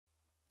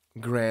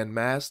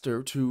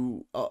Grandmaster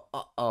to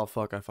oh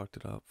fuck, I fucked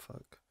it up.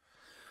 Fuck.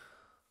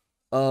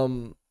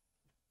 Um,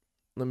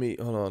 let me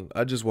hold on.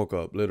 I just woke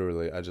up.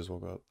 Literally, I just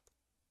woke up.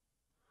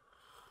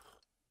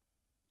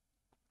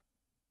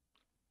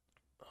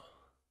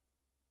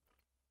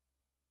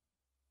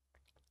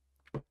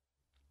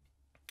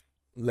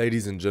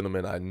 Ladies and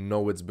gentlemen, I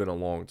know it's been a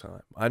long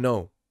time. I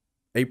know.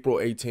 April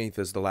 18th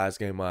is the last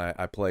game I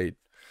played.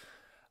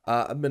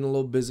 I've been a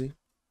little busy.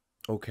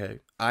 Okay.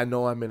 I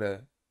know I'm in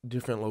a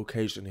different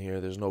location here.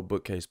 There's no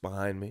bookcase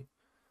behind me.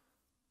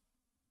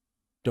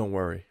 Don't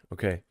worry.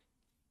 Okay.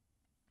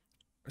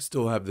 I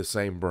still have the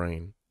same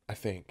brain, I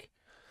think.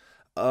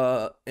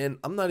 And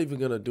I'm not even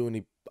gonna do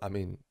any. I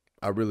mean,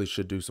 I really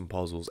should do some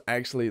puzzles.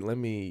 Actually, let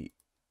me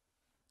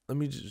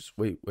just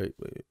wait.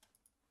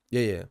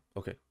 Yeah, yeah.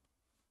 Okay.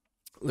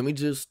 Let me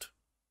just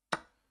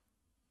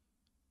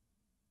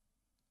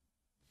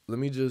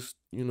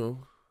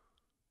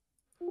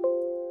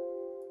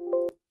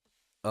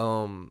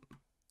um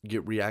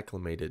get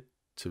reacclimated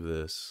to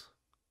this.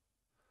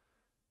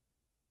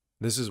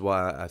 This is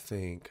why I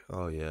think,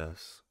 oh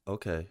yes.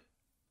 Okay.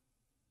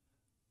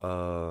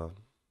 Uh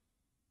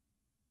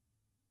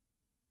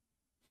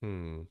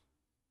hmm.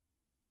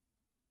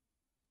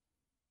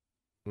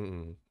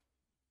 Mm-mm.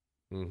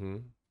 Mm-hmm.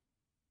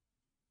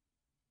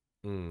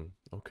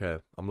 Okay.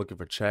 I'm looking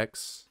for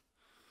checks.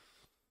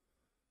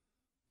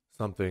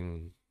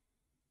 Something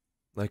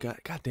like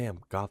goddamn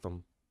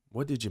Gotham.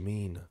 What did you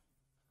mean?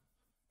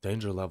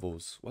 Danger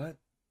levels. What?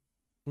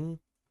 Hmm?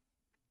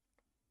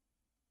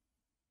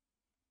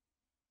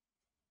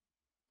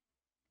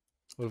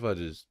 What if I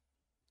just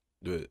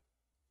do it?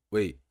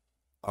 Wait,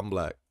 I'm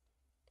black.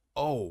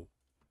 Oh.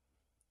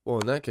 Well,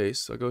 in that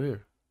case, I'll go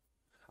here.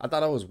 I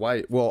thought I was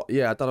white. Well,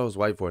 yeah, I thought I was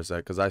white for a sec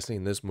because I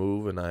seen this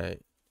move and I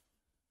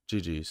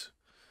GG's.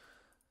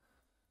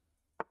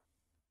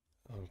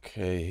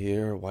 Okay,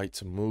 here, white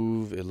to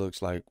move. It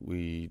looks like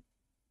we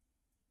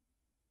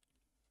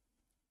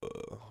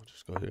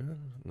just go here.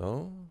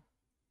 No.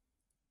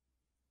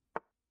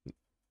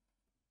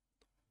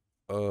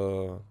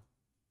 Uh,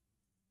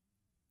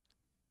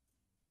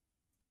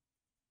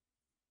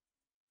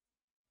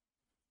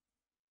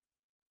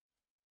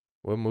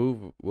 what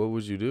move? What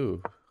would you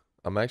do?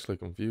 I'm actually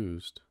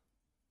confused.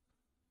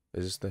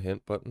 Is this the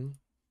hint button?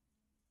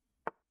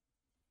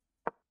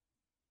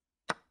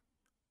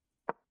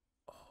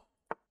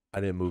 I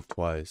didn't move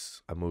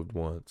twice. I moved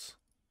once.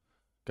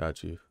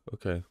 Got you.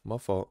 Okay, my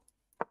fault.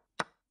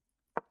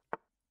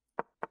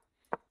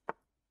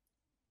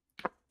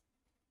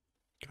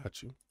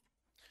 Got you.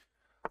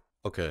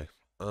 Okay.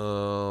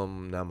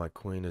 Now my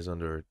queen is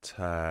under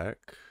attack.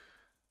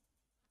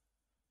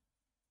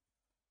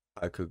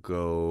 I could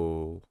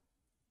go.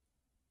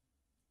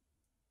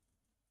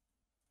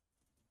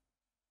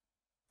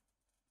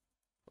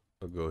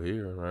 I'll go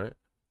here, right?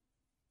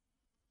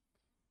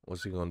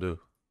 What's he gonna do?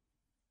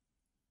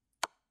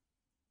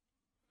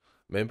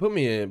 Man, put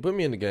me in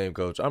the game,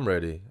 coach. I'm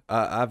ready.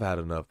 I've had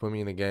enough. Put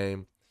me in the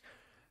game.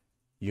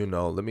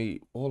 Let me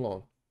hold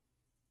on.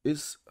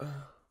 It's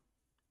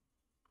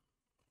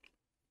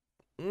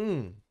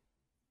mm,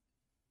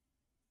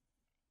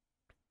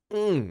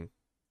 mm.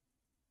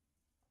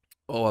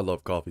 Oh, I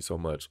love coffee so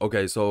much.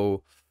 Okay,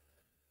 so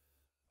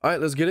all right,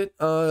 let's get it.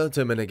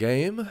 10-minute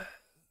game.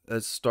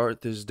 Let's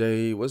start this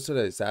day. What's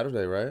today?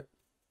 Saturday, right?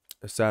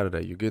 It's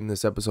Saturday. You're getting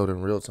this episode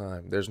in real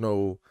time. There's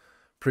no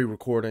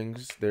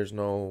pre-recordings. There's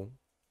no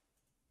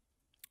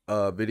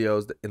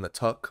videos in the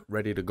tuck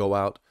ready to go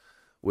out,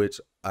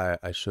 which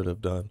I should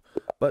have done.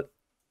 But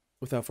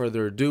without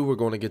further ado, we're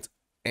going to get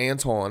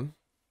Anton.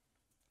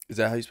 Is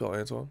that how you spell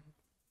Anton?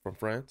 From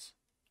France?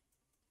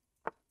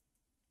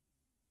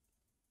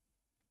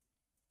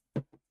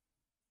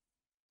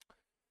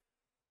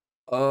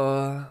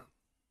 Uh,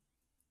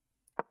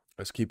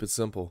 let's keep it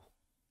simple.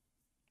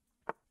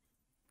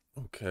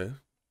 Okay.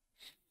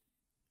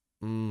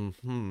 Hmm.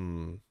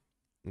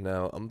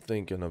 Now I'm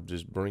thinking of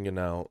just bringing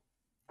out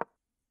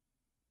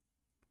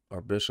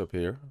our bishop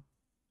here.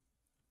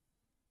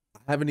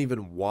 I haven't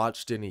even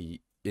watched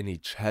any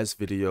chess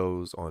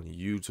videos on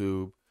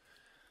YouTube.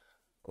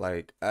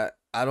 Like I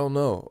don't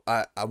know.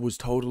 I was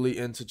totally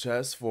into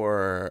chess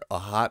for a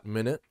hot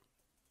minute.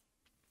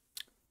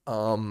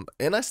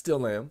 And I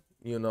still am.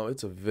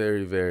 It's a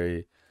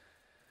very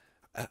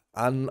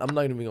I'm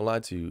not even gonna lie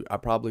to you. I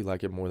probably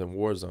like it more than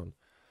Warzone.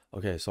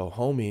 Okay, so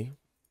homie,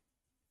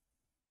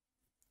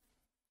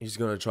 he's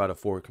gonna try to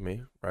fork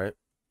me, right?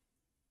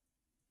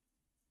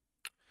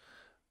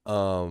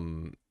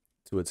 Um,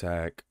 to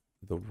attack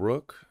the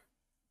rook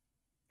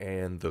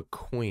and the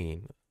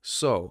queen.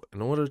 So,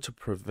 in order to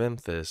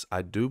prevent this,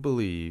 I do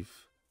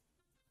believe.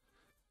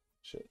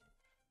 Shit,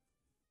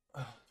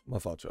 my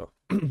fault, y'all.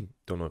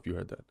 Don't know if you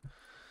heard that.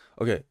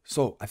 Okay,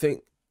 so I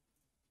think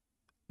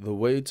the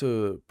way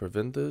to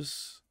prevent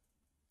this,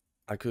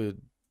 I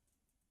could.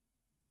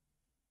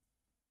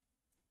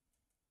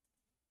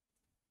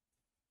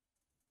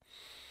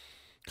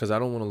 Because I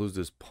don't want to lose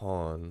this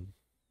pawn.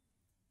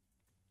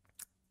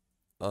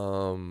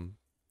 Um,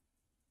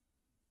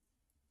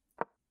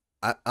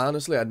 I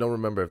honestly I don't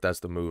remember if that's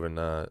the move or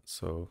not.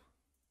 So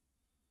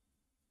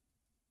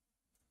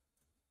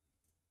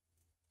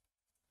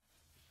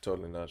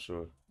totally not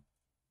sure.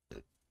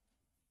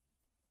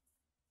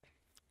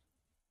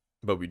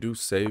 But we do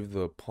save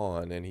the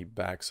pawn, and he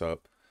backs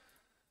up,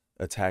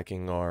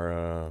 attacking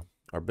our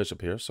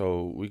bishop here.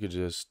 So we could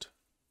just,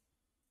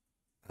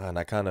 and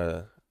I kind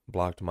of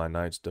blocked my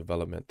knight's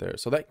development there.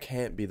 So that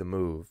can't be the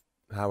move.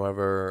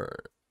 However,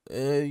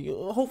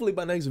 hopefully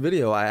by next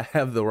video I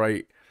have the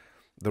right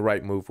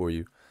move for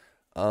you.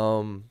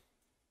 Um,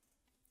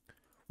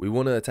 we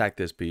want to attack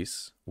this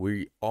piece.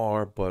 We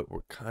are, but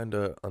we're kind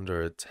of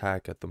under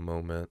attack at the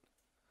moment.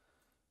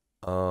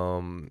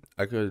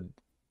 I could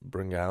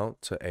bring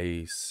out to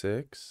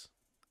a6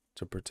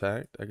 to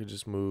protect. I could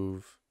just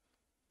move.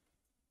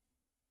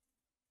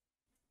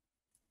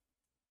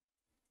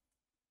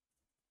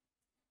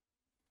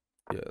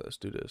 Yeah, let's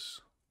do this.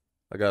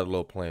 I got a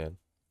little plan.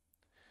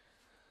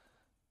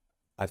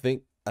 I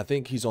think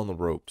he's on the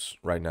ropes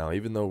right now,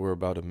 even though we're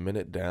about a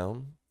minute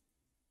down.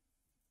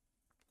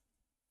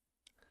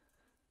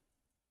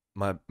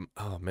 My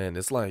oh man,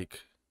 it's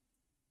like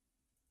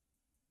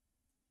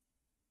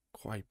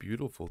quite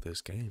beautiful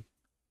this game.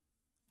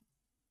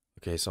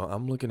 Okay, so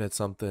I'm looking at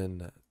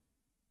something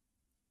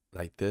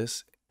like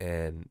this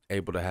and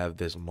able to have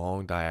this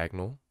long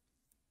diagonal,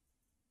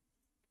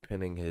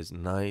 pinning his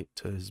knight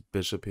to his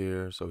bishop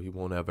here, so he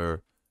won't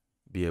ever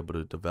be able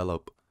to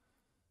develop.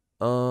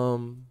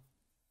 Um,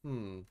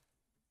 hmm.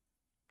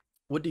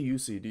 What do you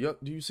see? Do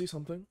you see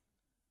something?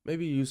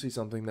 Maybe you see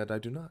something that I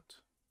do not.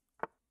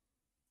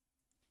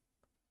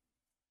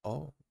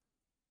 Oh,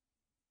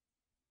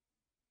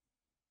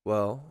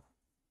 well,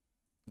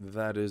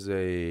 that is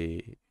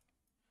a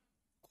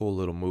cool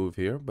little move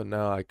here, but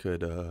now I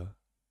could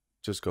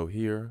just go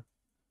here.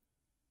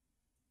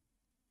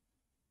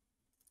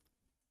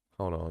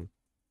 Hold on.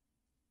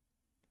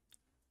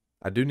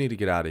 I do need to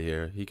get out of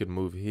here. He could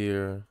move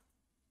here.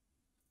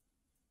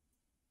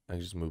 I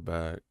can just move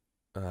back.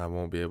 I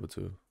won't be able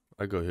to.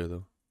 I go here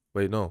though.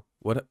 Wait, no.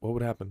 What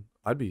would happen?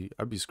 I'd be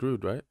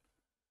screwed, right?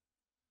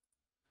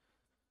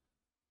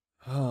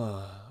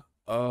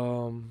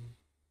 um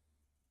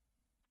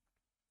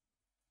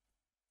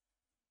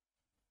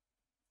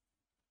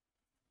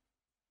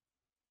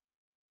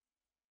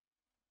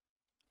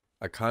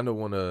I kind of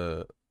want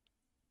to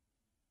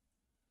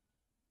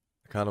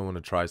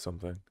try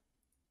something,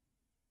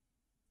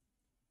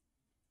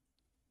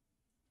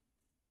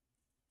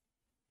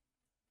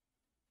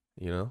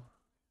 you know?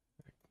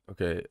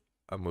 Okay,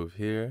 I move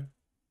here.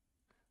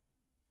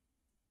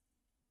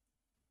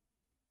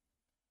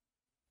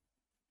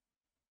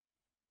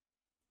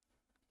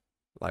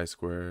 Light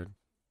squared.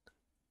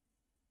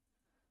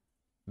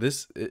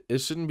 It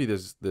shouldn't be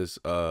this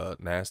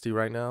nasty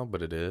right now,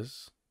 but it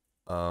is.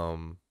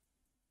 Um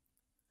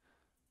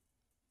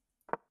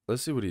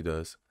let's see what he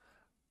does.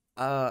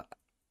 Uh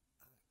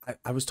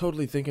I was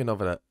totally thinking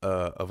of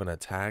an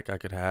attack I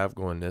could have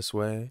going this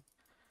way.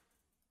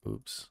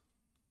 Oops.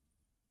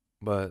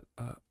 But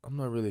I'm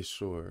not really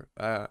sure.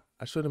 I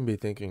shouldn't be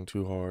thinking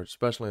too hard,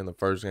 especially in the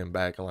first game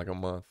back in like a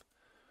month.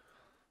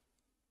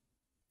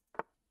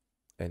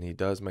 And he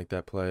does make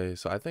that play,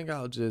 so I think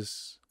I'll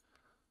just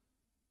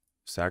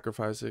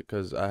sacrifice it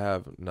because I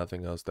have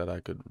nothing else that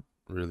I could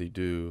really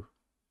do.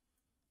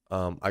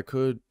 I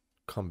could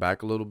come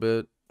back a little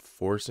bit,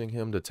 forcing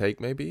him to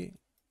take maybe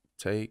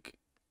take.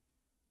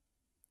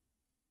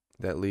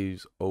 That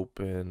leaves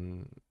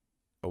open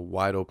a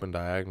wide open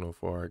diagonal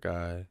for our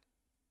guy.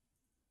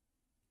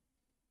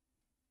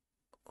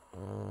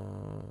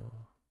 Uh,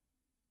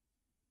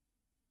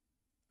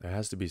 there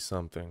has to be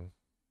something.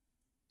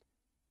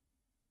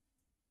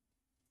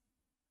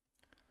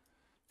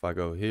 If I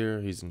go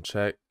here, he's in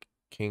check.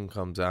 King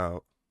comes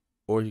out,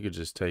 or he could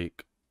just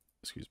take.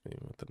 Excuse me,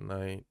 with the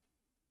knight.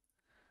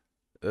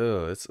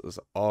 Ugh, it's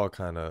all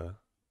kind of.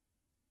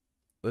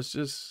 Let's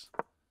just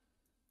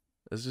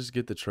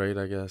get the trade,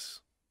 I guess.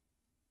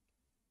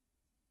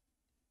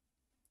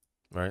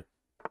 Right?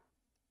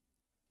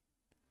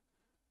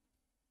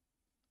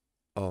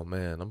 Oh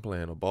man, I'm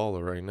playing a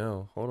baller right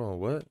now. Hold on,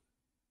 what?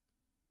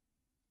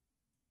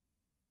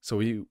 So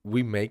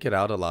we make it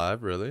out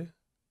alive, really?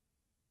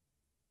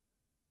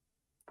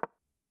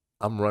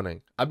 I'm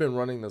running. I've been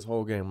running this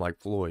whole game like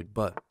Floyd,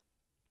 but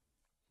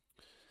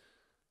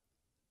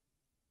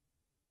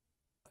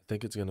I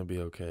think it's gonna be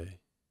okay.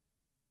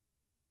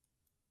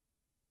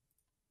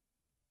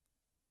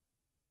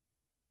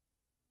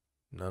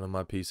 None of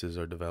my pieces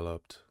are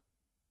developed.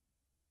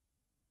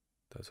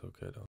 That's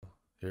okay though.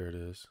 Here it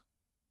is.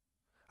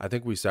 I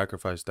think we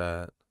sacrificed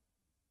that.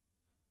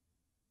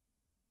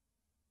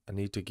 I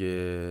need to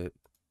get.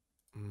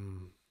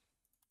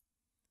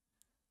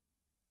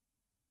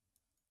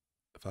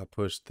 If I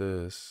push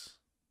this.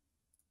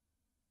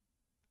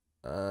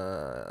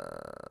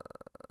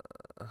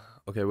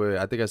 Okay, wait.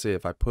 I think I say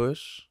if I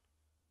push,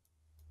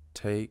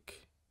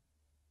 take.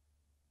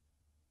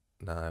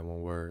 Nah, it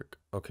won't work.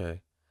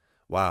 Okay.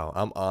 Wow,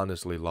 I'm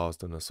honestly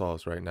lost in the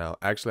sauce right now.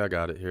 Actually, I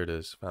got it. Here it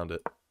is. Found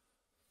it.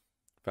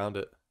 Found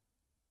it.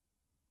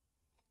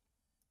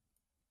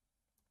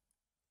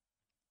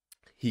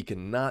 he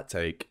cannot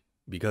take,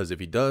 because if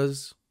he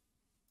does,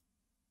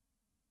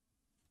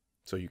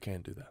 so you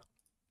can't do that.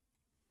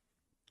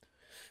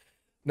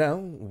 Now,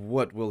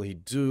 what will he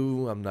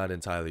do? I'm not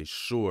entirely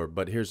sure,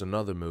 but here's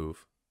another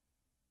move,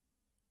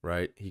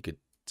 right? He could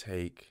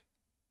take.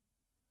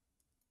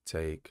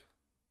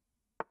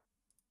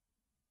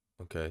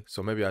 Okay,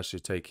 so maybe I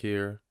should take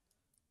here,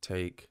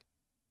 take.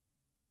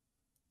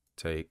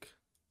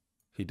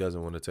 He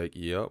doesn't want to take.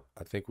 Yep,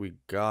 I think we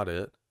got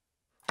it.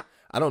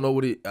 I don't know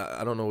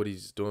what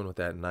he's doing with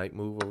that knight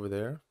move over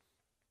there.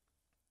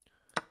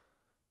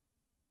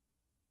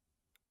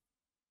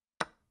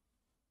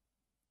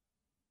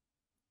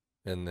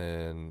 And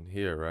then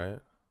here, right?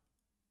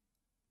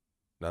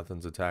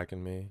 Nothing's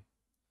attacking me.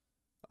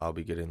 I'll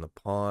be getting the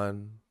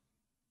pawn,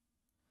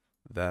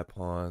 that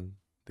pawn,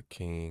 the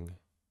king.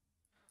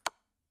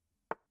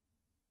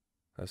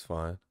 That's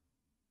fine.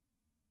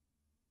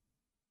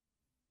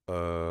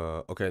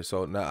 Okay,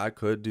 so now I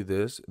could do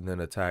this and then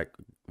attack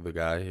the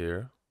guy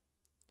here.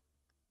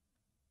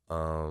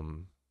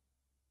 And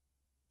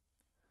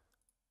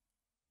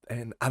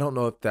I don't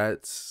know if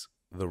that's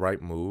the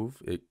right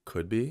move. It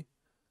could be,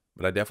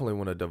 but I definitely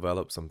want to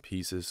develop some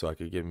pieces so I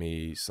could get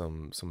me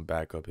some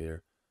backup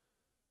here.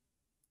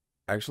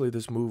 Actually,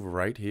 this move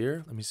right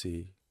here, let me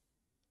see.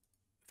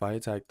 If I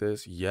attack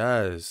this,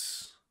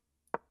 yes.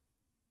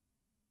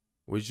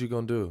 What you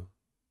gonna do?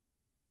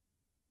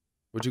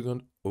 What you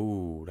gonna?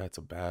 Ooh, that's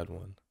a bad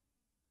one.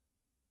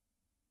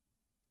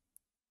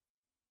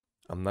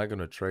 I'm not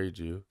gonna trade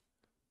you.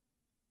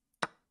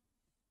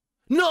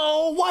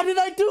 No, why did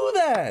I do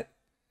that?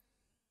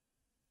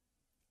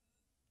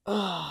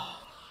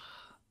 Ah,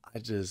 I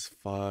just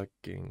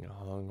fucking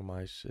hung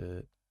my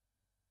shit.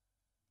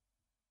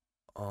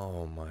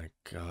 Oh my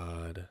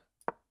god.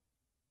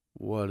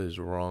 What is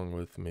wrong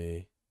with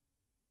me?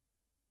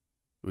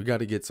 We got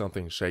to get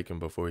something shaken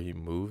before he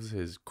moves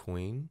his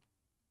queen.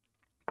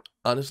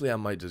 Honestly, I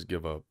might just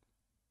give up.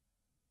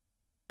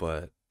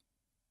 But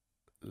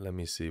let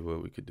me see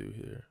what we could do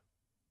here.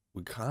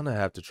 We kind of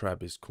have to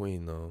trap his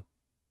queen, though.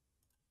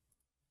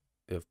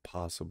 If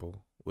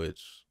possible,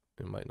 which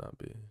it might not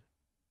be.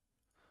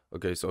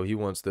 Okay, so he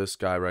wants this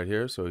guy right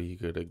here, so he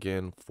could,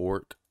 again,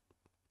 fork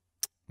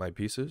my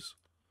pieces.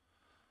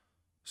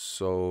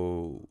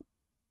 So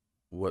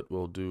what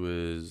we'll do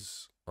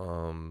is,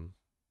 we'll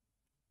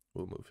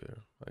move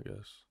here, I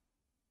guess.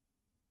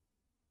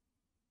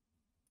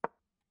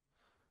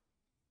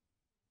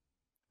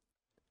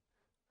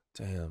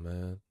 Damn,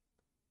 man.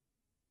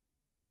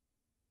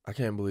 I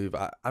can't believe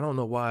I don't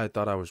know why I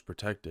thought I was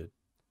protected.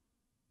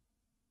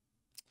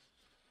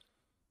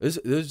 This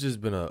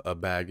just been a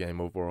bad game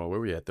overall. Where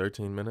we at?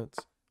 13 minutes?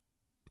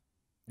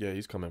 Yeah,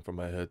 he's coming from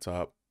my head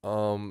top.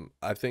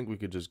 I think we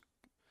could just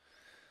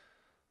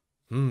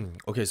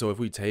okay, so if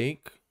we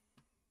take,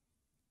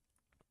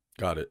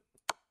 got it.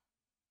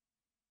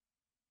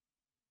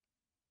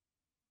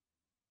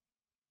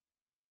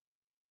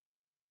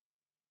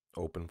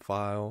 Open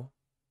file.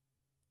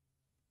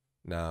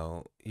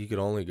 Now, he could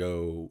only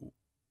go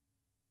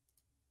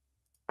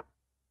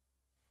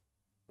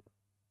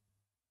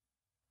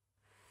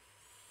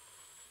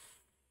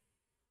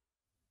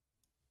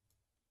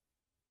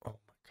oh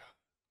my god.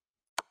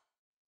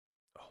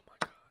 Oh my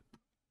god.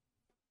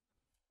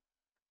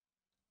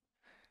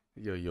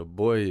 Yo, your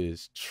boy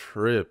is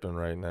tripping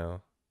right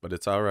now. But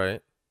it's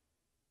alright.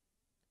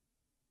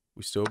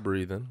 We still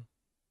breathing.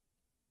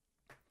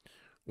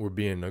 We're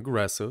being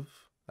aggressive.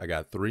 I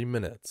got 3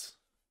 minutes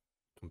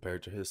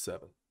compared to his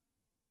 7.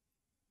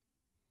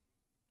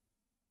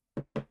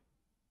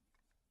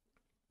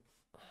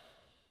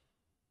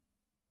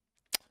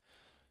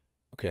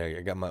 Okay,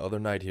 I got my other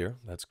knight here.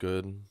 That's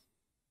good.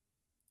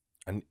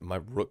 And my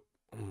rook.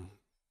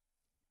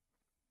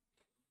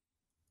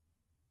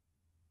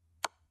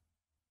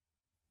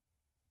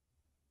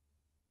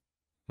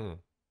 Hmm.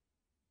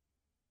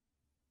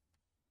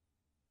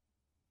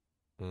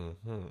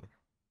 Mm-hmm.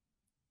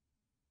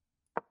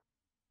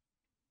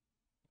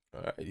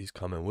 All right, he's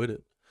coming with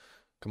it.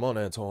 Come on,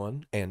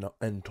 Antoine. And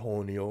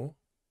Antonio.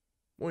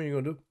 What are you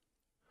gonna do?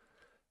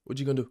 What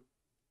you gonna do?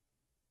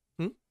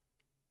 Hmm?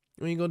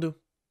 What you gonna do?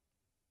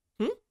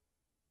 Hmm?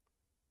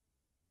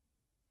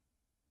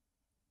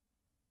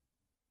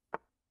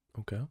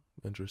 Okay.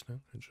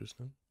 Interesting.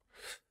 Interesting.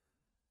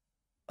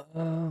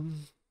 Um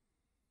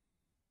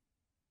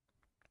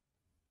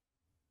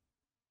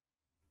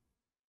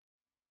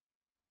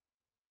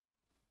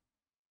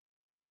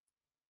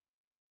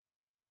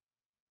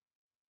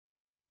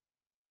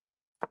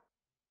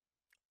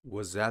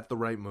was that the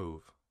right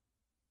move?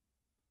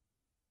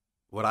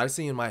 What I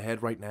see in my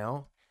head right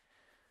now.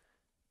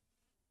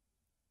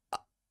 uh,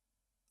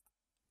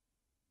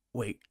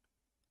 Wait.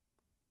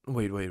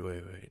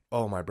 Wait.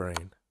 Oh, my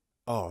brain.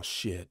 Oh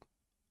shit.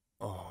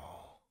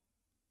 Oh,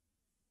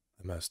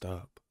 I messed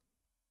up.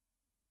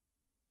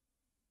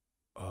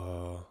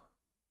 Uh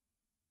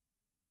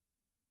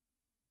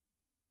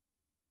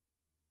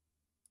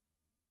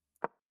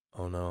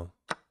oh no.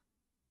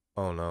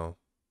 Oh no.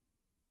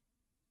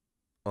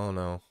 Oh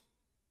no.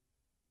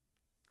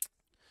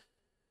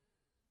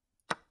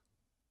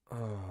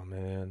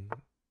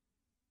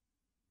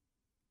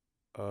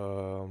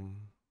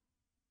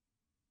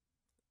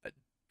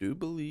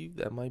 believe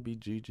that might be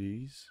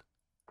GG's.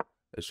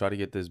 Let's try to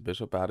get this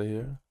bishop out of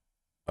here.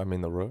 I mean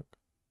the rook.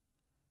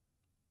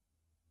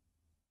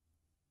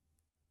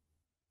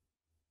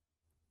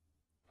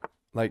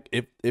 Like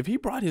if he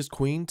brought his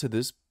queen to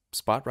this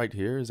spot right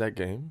here, is that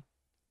game?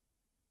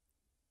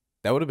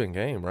 That would have been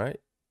game, right?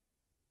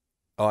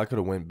 Oh, I could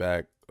have went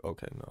back.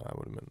 Okay, no, I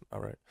would have been all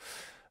right.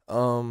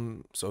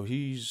 So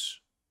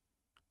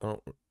I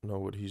don't know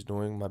what he's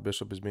doing. My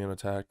bishop is being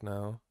attacked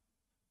now.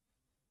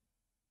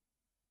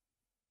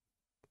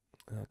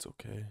 That's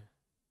okay.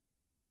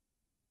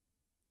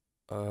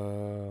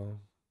 Uh,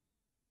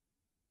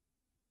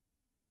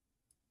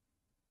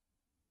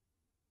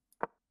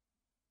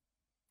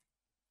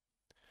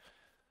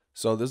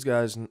 so this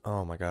guy's,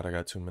 oh my God, I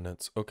got 2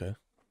 minutes. Okay.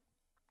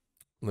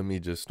 Let me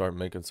just start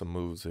making some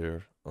moves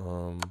here.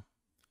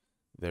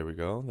 There we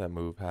go. That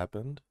move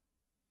happened.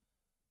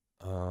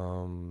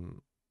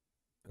 And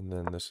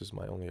then this is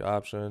my only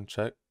option.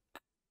 Check.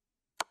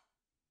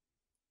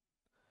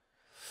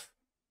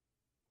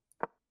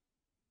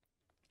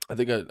 I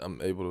think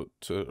I'm able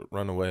to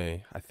run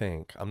away. I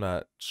think. I'm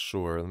not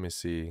sure. Let me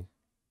see.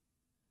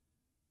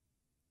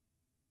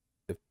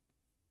 If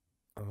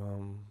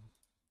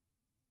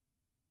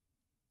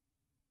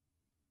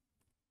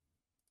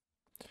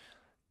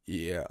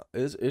yeah,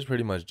 it's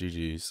pretty much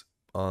GG's.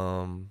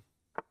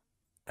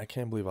 I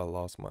can't believe I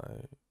lost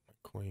my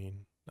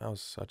queen. That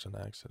was such an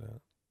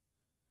accident.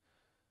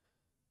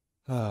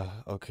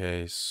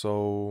 Okay,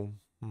 so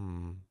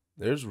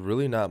there's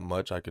really not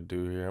much I could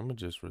do here. I'm gonna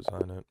just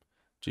resign it.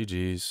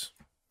 GG's.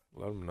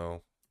 Let them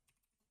know.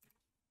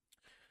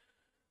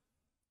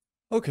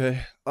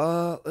 Okay,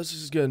 let's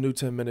just get a new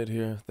 10-minute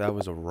here. That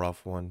was a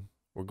rough one.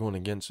 We're going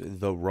against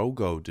the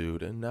Rogo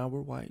dude, and now we're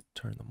white.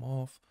 Turn them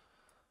off.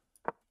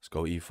 Let's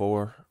go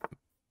E4.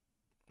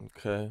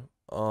 Okay.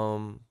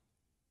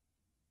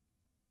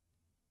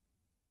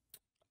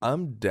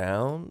 I'm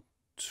down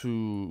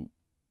to.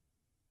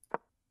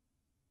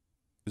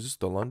 Is this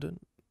the London?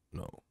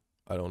 No,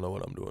 I don't know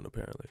what I'm doing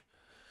apparently.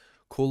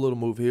 Cool little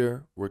move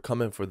here. We're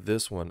coming for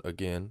this one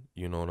again.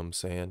 You know what I'm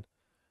saying?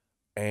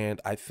 And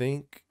I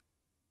think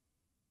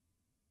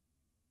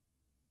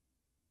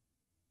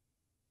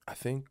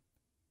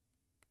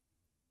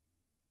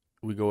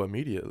we go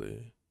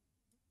immediately.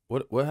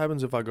 What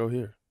happens if I go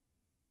here?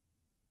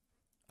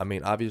 I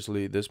mean,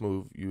 obviously this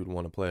move you would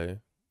want to play,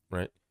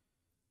 right?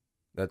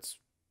 That's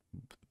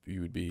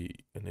you would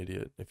be an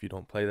idiot if you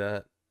don't play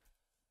that.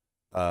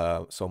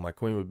 So my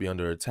queen would be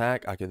under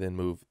attack. I could then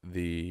move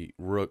the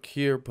rook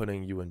here,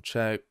 putting you in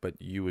check, but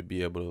you would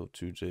be able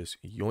to just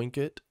yoink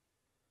it.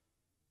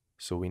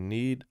 So we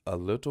need a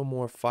little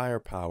more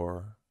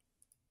firepower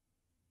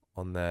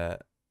on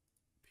that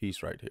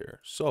piece right here.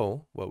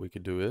 So what we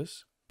could do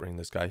is bring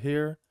this guy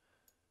here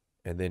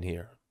and then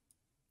here.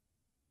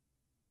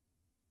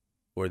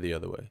 Or the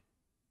other way.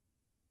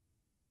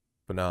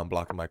 But now I'm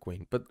blocking my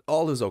queen. But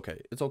all is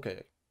okay. It's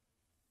okay.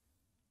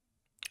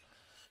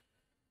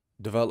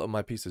 Develop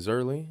my pieces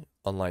early.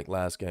 Unlike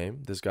last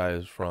game, this guy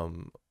is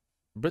from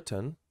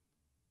Britain.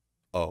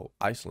 Oh,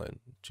 Iceland.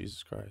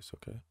 Jesus Christ.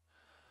 Okay.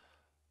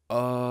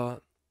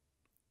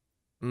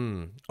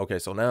 Okay,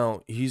 so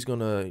now he's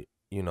gonna,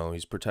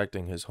 he's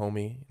protecting his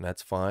homie, and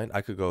that's fine.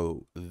 I could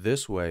go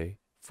this way,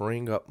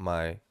 freeing up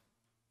my.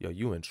 Yo,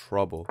 you in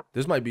trouble.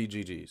 This might be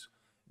GG's.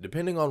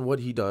 Depending on what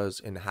he does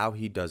and how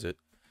he does it,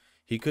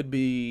 he could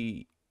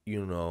be,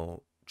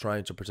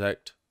 trying to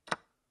protect.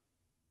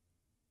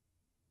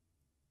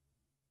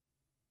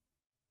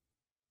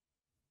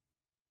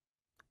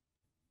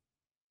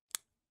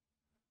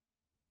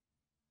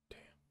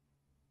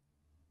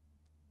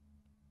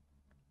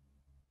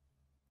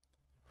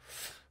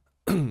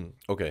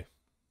 Okay.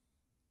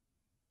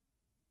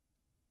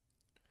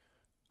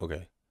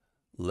 Okay.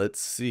 Let's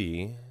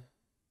see.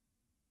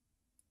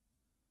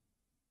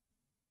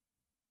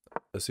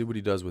 Let's see what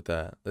he does with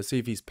that. Let's see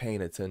if he's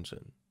paying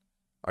attention.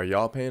 Are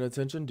y'all paying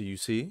attention? Do you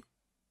see?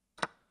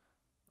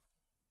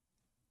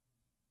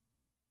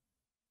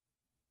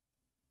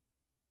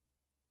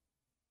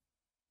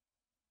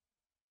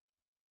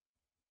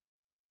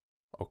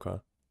 Okay.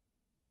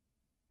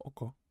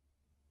 Okay.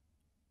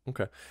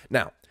 Okay.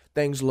 Now,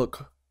 things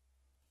look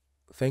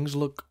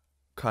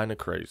kind of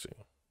crazy,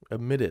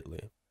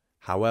 admittedly.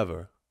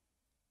 However,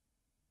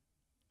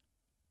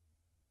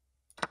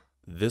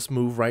 this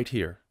move right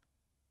here,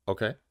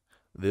 okay?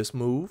 This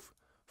move,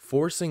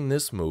 forcing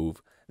this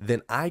move,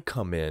 then I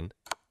come in.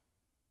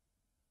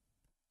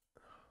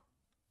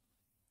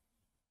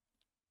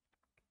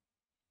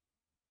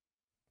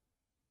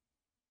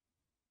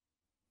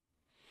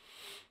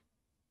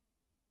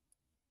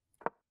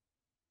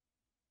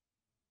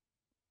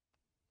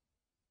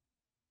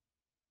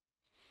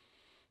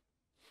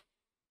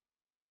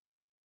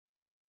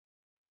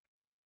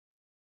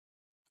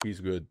 He's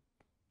good.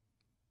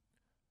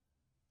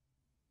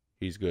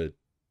 He's good.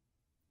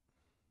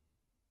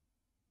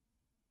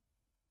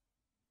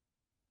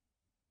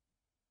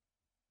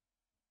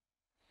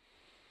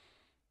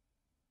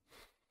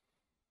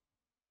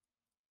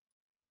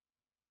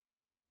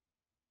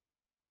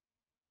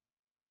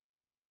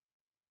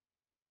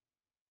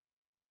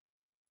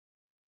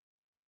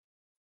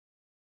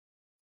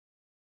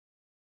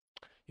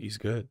 He's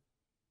good.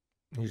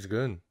 He's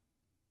good.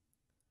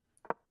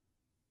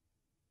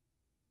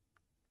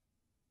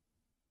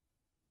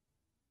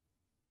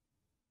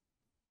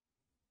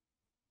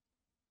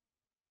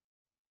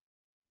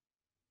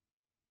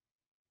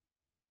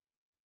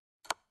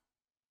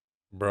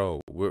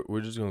 Bro,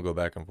 we're just gonna go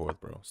back and forth,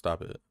 bro.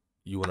 Stop it.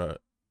 You wanna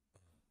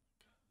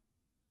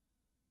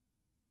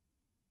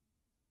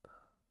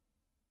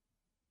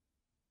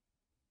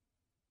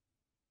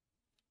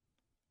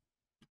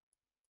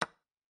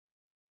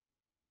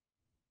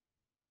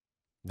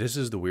This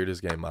is the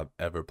weirdest game I've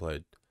ever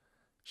played.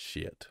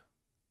 Shit.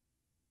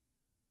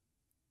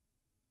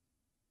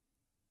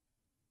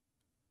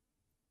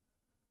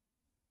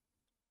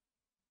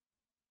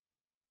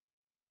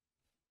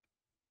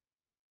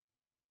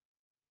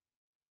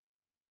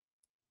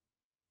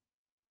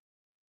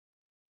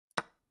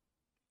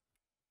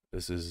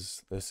 This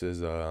is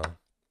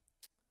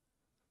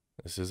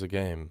a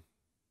game.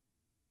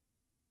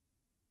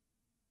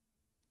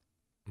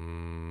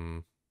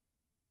 Mm,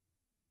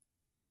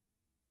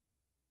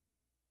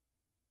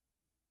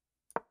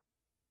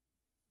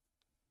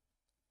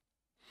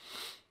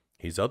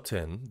 he's up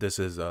 10. This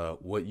is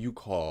what you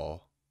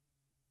call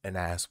an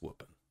ass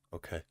whooping.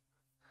 Okay.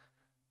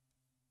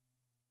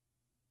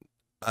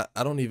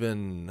 I don't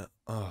even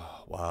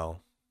oh wow.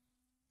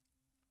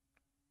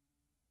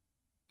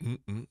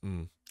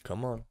 Mm-mm-mm.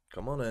 Come on.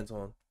 Come on,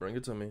 Anton. Bring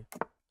it to me.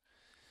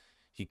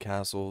 He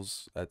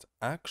castles. That's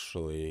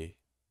actually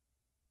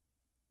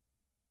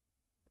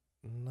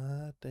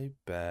not a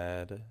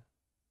bad.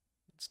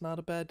 It's not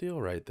a bad deal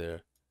right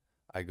there.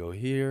 I go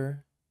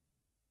here.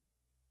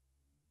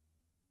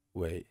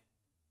 Wait.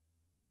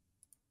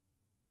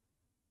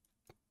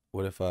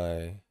 What if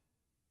I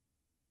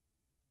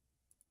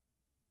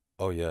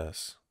Oh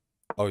yes.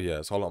 Oh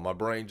yes. Hold on. My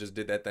brain just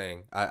did that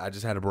thing. I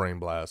just had a brain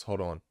blast. Hold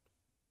on.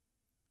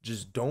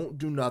 Just don't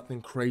do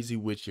nothing crazy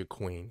with your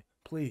queen.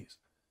 Please.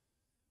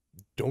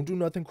 Don't do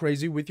nothing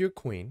crazy with your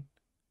queen.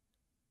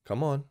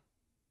 Come on.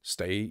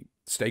 Stay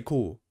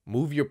cool.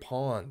 Move your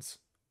pawns.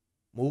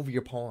 Move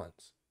your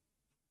pawns.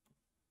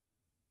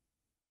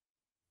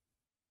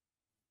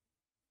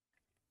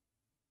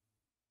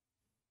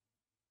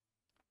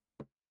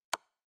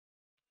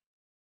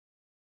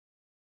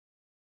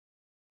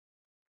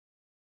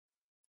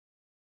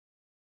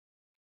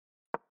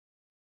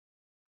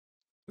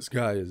 This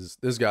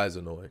guy's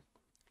annoying.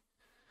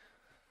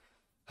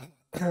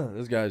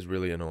 This guy's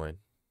really annoying.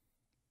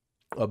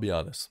 I'll be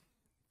honest.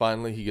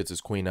 Finally, he gets his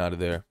queen out of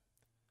there.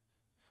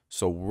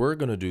 So we're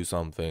gonna do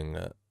something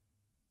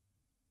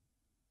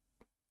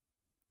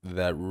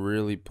that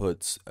really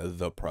puts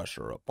the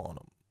pressure up on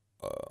him.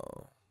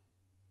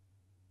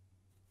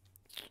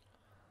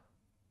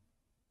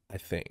 I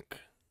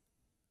think.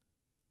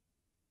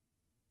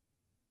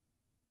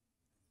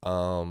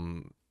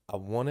 I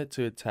wanted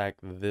to attack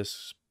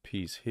this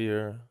piece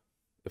here.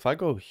 If I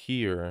go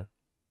here,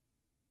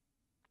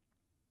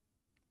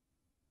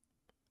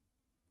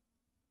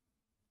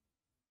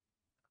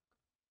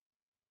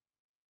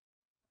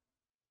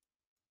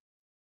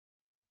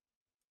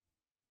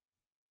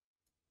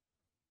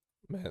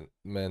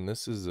 man,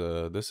 this is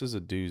a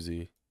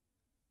doozy.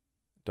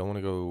 Don't want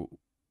to go.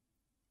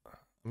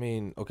 I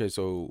mean, okay,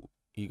 so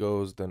he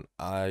goes, then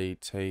I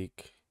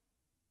take.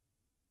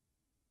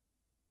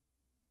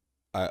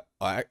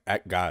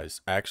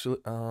 Guys,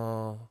 actually,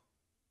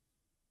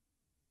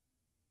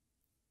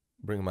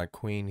 bring my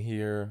queen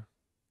here.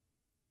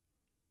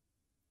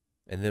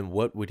 And then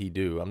what would he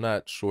do? I'm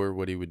not sure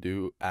what he would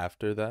do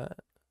after that.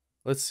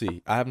 Let's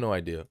see. I have no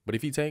idea. But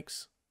if he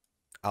takes,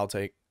 I'll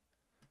take.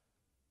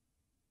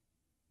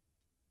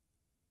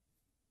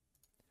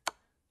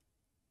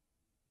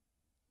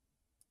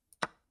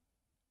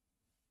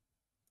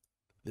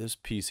 This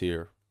piece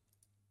here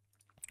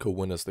could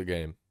win us the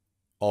game.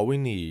 All we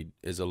need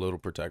is a little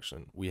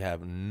protection. We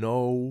have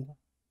no.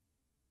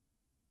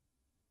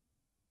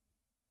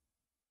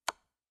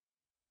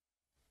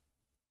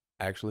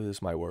 Actually,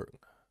 this might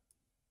work.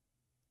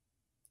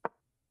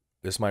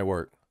 This might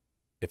work.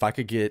 If I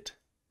could get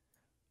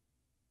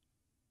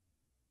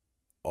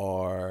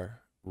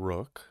our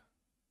rook.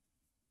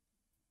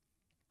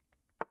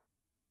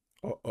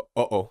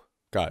 Oh.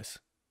 Guys.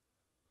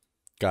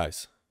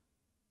 Guys.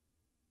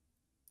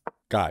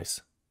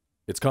 Guys.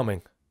 It's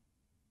coming.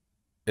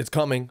 It's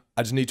coming.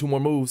 I just need two more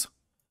moves.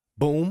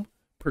 Boom.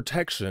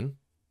 Protection.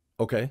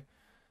 Okay.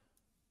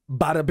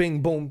 Bada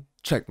bing boom.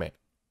 Checkmate.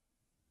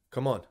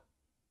 Come on.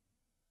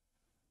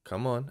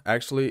 Come on.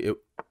 Actually, it.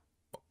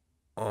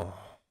 Oh.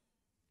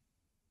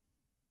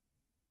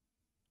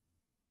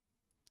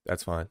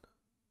 That's fine.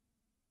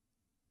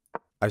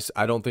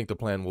 I don't think the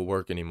plan will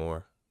work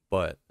anymore.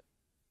 But.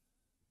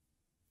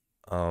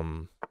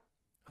 Oh.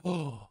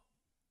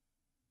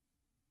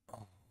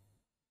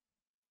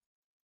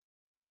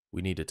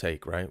 We need to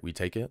take, right? We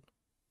take it?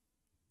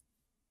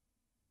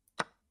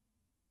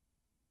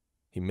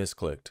 He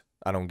misclicked.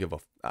 I don't give a.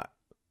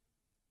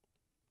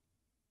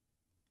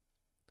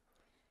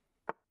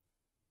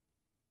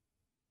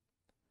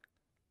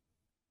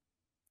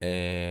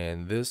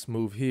 And this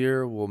move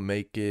here will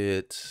make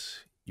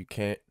it You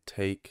can't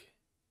take.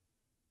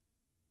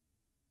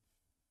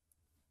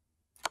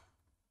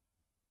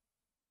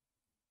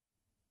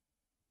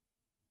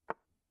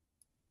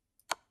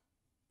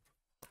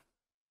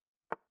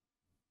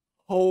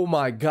 Oh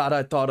my god,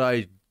 I thought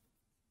I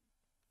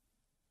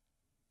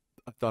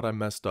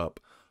messed up.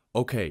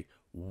 Okay,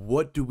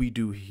 what do we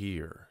do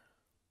here?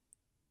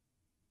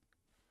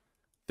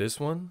 This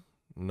one?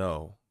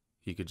 No.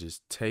 He could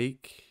just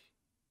take,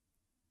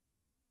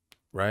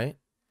 right?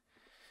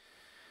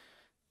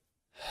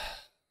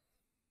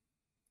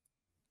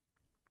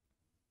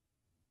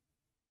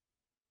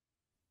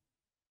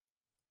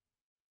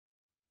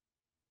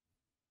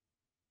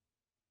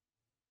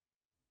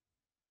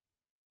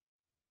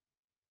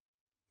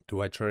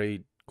 Do I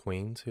trade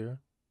queens here?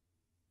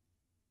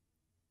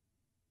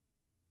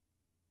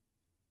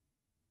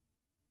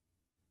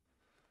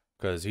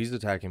 Because he's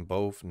attacking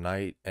both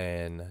knight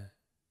and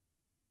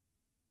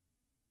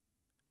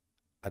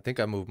I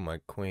think I moved my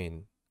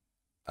queen.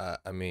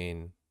 I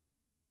mean,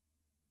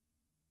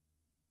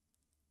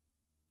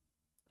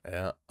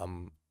 yeah,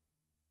 I'm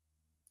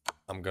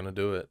gonna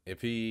do it.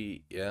 If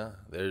he, yeah,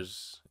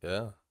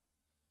 yeah.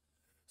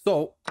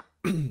 So,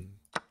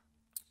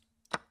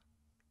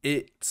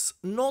 it's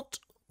not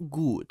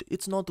good.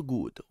 It's not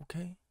good,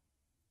 okay?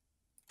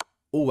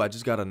 Oh, I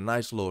just got a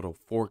nice little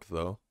fork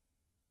though.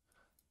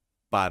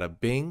 Bada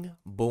bing,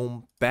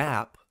 boom,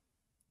 bap.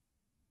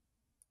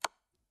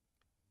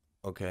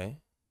 Okay.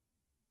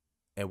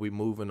 And we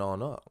moving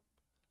on up.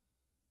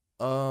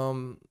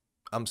 Um,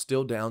 I'm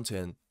still down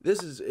 10.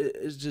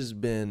 It's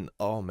just been,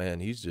 oh man,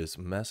 he's just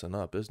messing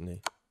up, isn't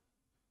he?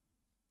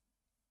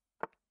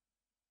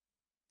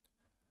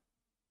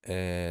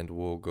 And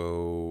we'll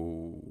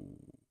go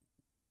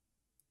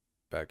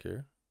back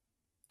here.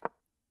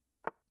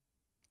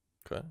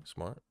 Okay,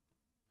 smart.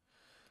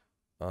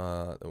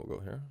 Then we'll go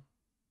here.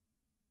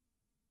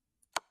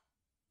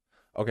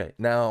 Okay,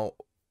 now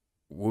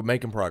we're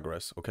making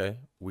progress, okay?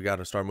 We got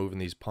to start moving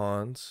these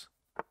pawns.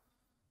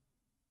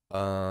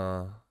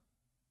 Uh,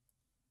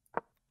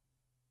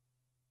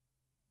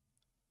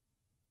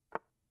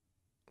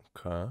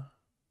 okay.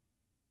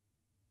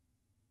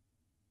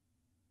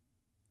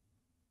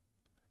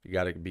 You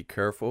got to be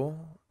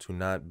careful to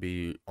not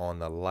be on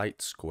the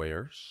light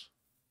squares.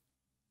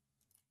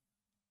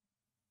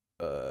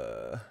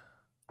 Uh,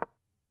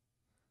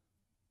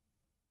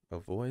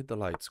 avoid the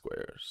light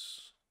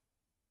squares.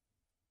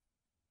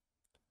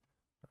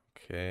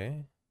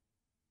 Okay.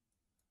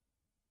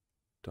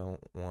 Don't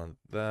want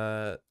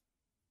that.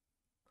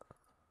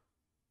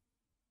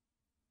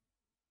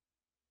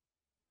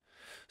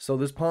 So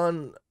this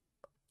pawn,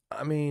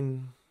 I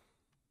mean,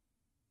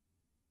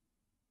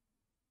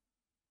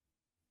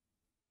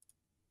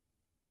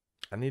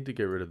 I need to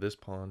get rid of this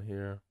pawn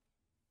here.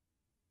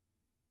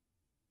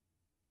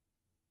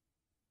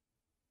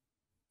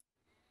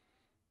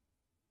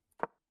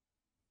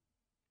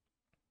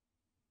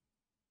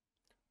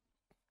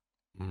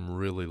 I'm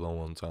really low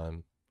on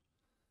time.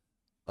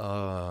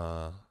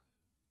 Uh,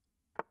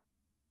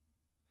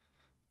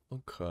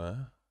 okay.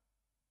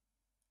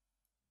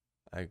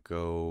 I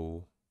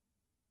go.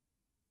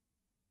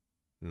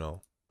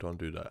 No, don't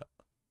do that.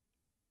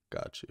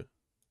 Got you.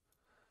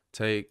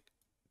 Take,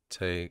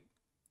 take.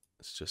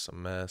 It's just a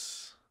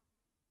mess.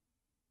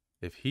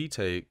 If he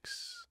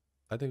takes,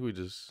 I think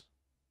let's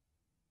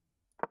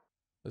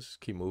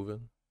just keep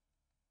moving,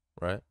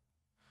 right?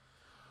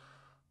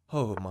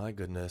 Oh my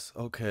goodness.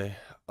 Okay.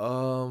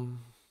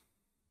 Um,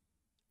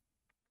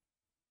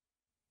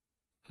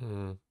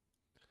 hmm.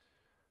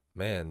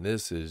 Man,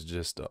 this is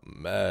just a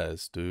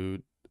mess,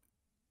 dude.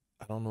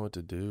 I don't know what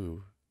to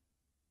do.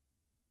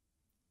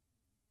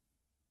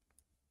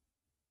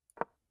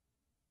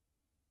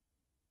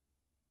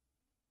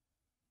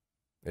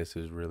 This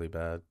is really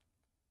bad.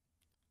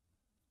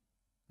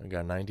 I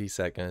got 90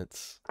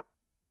 seconds.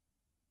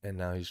 And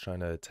now he's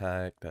trying to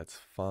attack. That's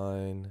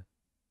fine.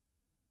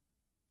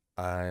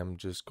 I am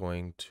just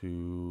going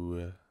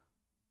to.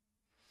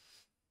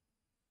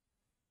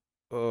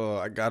 Oh,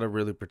 I gotta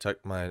really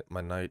protect my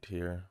knight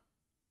here.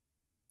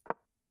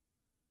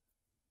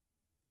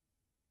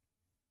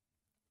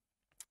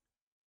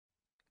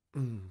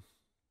 Mm.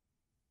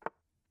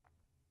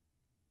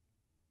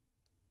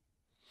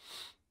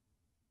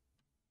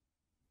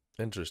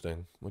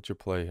 Interesting. What's your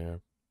play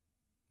here?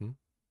 Hmm?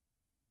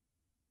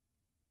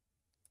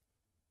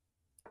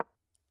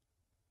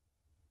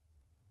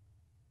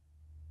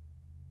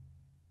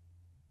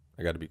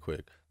 I gotta be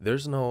quick.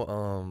 There's no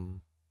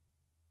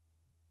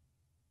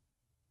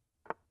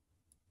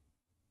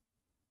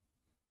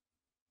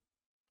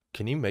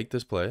Can you make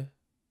this play?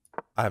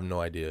 I have no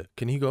idea.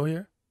 Can he go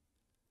here?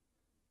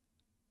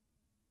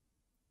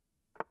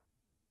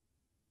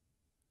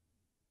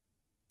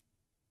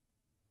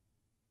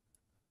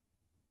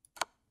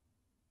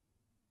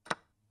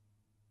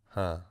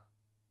 Huh.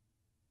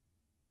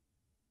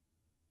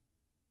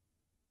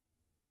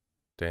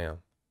 Damn.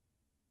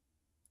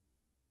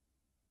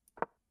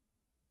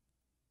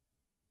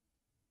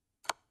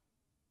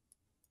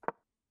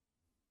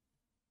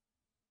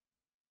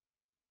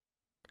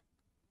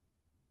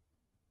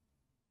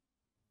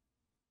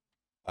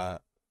 I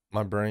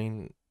my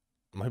brain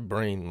my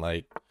brain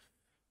like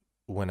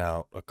went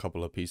out a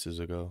couple of pieces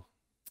ago.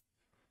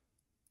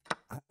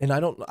 And I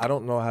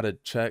don't know how to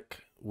check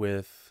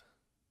with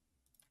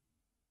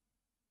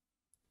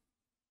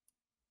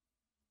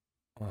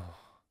oh,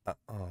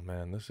 oh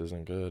man, this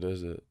isn't good,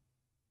 is it?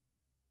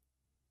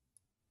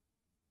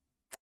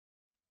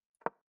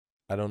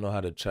 I don't know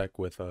how to check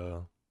with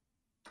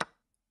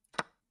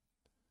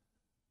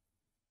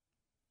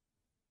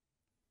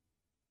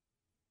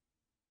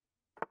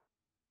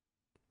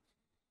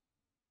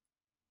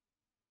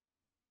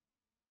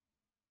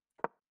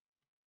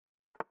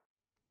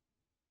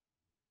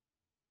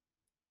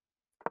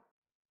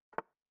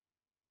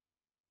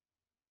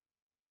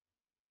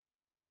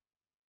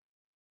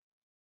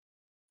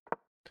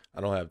I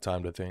don't have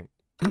time to think.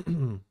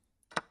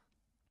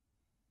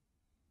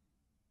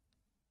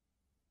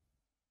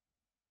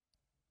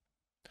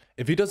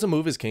 If he doesn't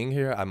move his king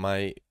here, I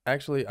might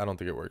actually I don't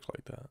think it works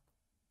like that.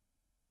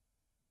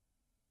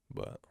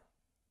 But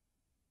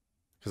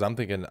because I'm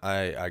thinking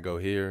I go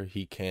here,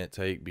 he can't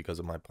take because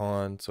of my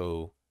pawn,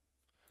 so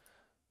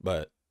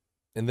but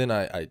and then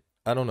I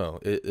don't know.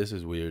 This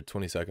is weird.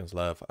 20 seconds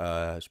left.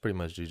 It's pretty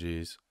much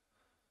GG's.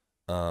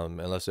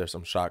 Unless there's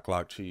some shot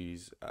clock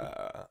cheese.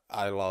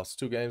 I lost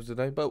 2 games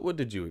today, but what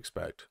did you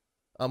expect?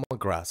 I'm a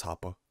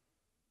grasshopper.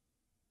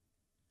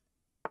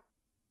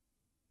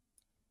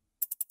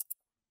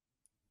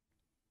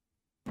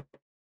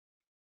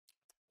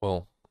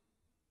 Well,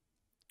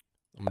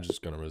 I'm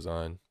just gonna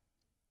resign.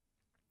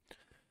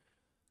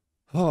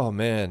 Oh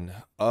man.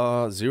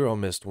 0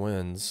 missed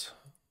wins.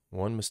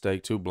 1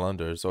 mistake, 2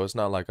 blunders. So it's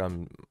not like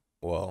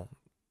well,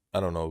 I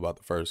don't know about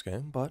the first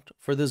game, but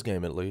for this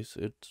game at least,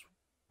 it's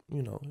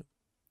it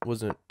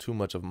wasn't too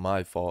much of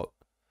my fault.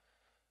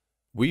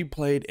 We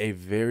played a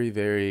very,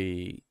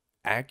 very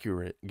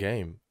accurate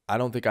game. I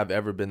don't think I've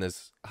ever been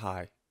this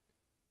high.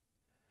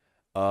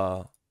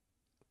 Uh,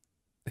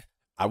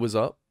 I was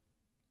up,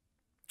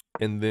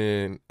 and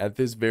then at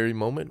this very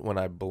moment when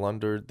I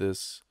blundered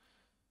this,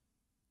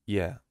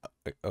 yeah,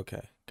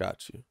 okay,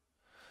 got you.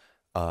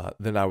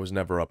 Then I was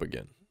never up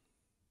again.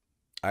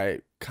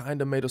 I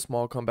kind of made a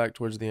small comeback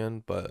towards the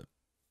end, but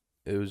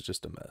it was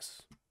just a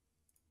mess.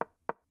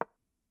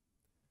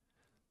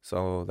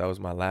 So that was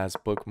my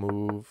last book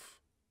move,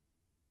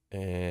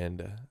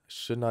 and I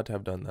should not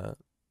have done that.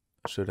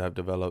 I should have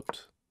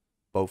developed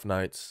both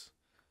knights,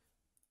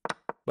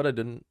 but I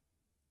didn't.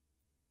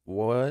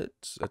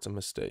 What? That's a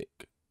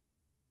mistake.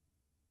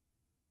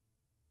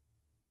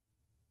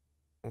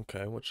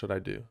 Okay, what should I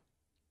do?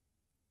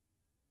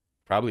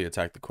 Probably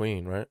attack the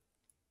queen, right?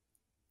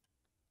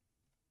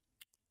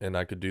 And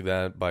I could do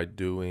that by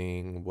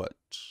doing what?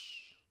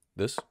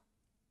 This?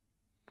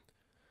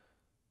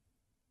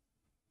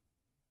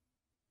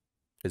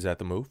 Is that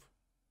the move?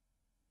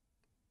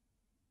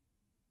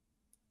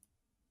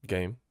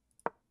 Game.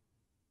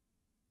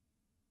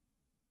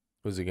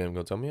 Was the game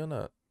gonna tell me or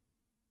not?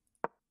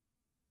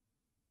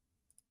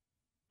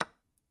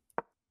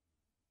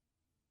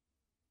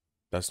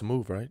 That's the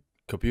move, right?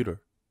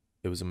 Computer.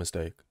 It was a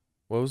mistake.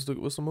 What's the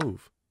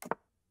move?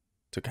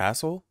 To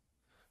castle?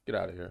 Get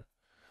out of here.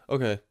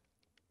 Okay.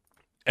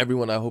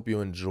 Everyone, I hope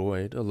you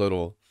enjoyed a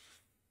little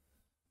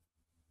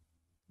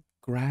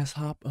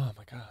grasshopper. Oh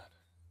my god.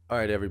 All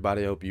right,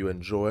 everybody. I hope you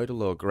enjoyed a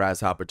little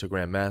Grasshopper to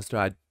Grandmaster.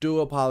 I do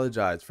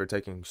apologize for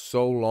taking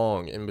so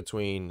long in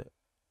between.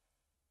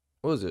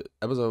 What was it?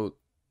 Episode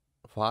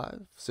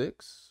 5,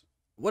 6?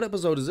 What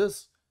episode is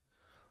this?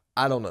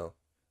 I don't know.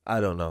 I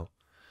don't know.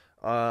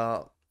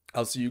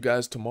 I'll see you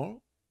guys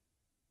tomorrow.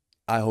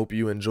 I hope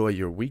you enjoy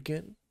your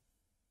weekend.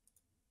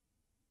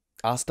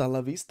 Hasta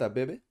la vista,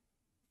 baby.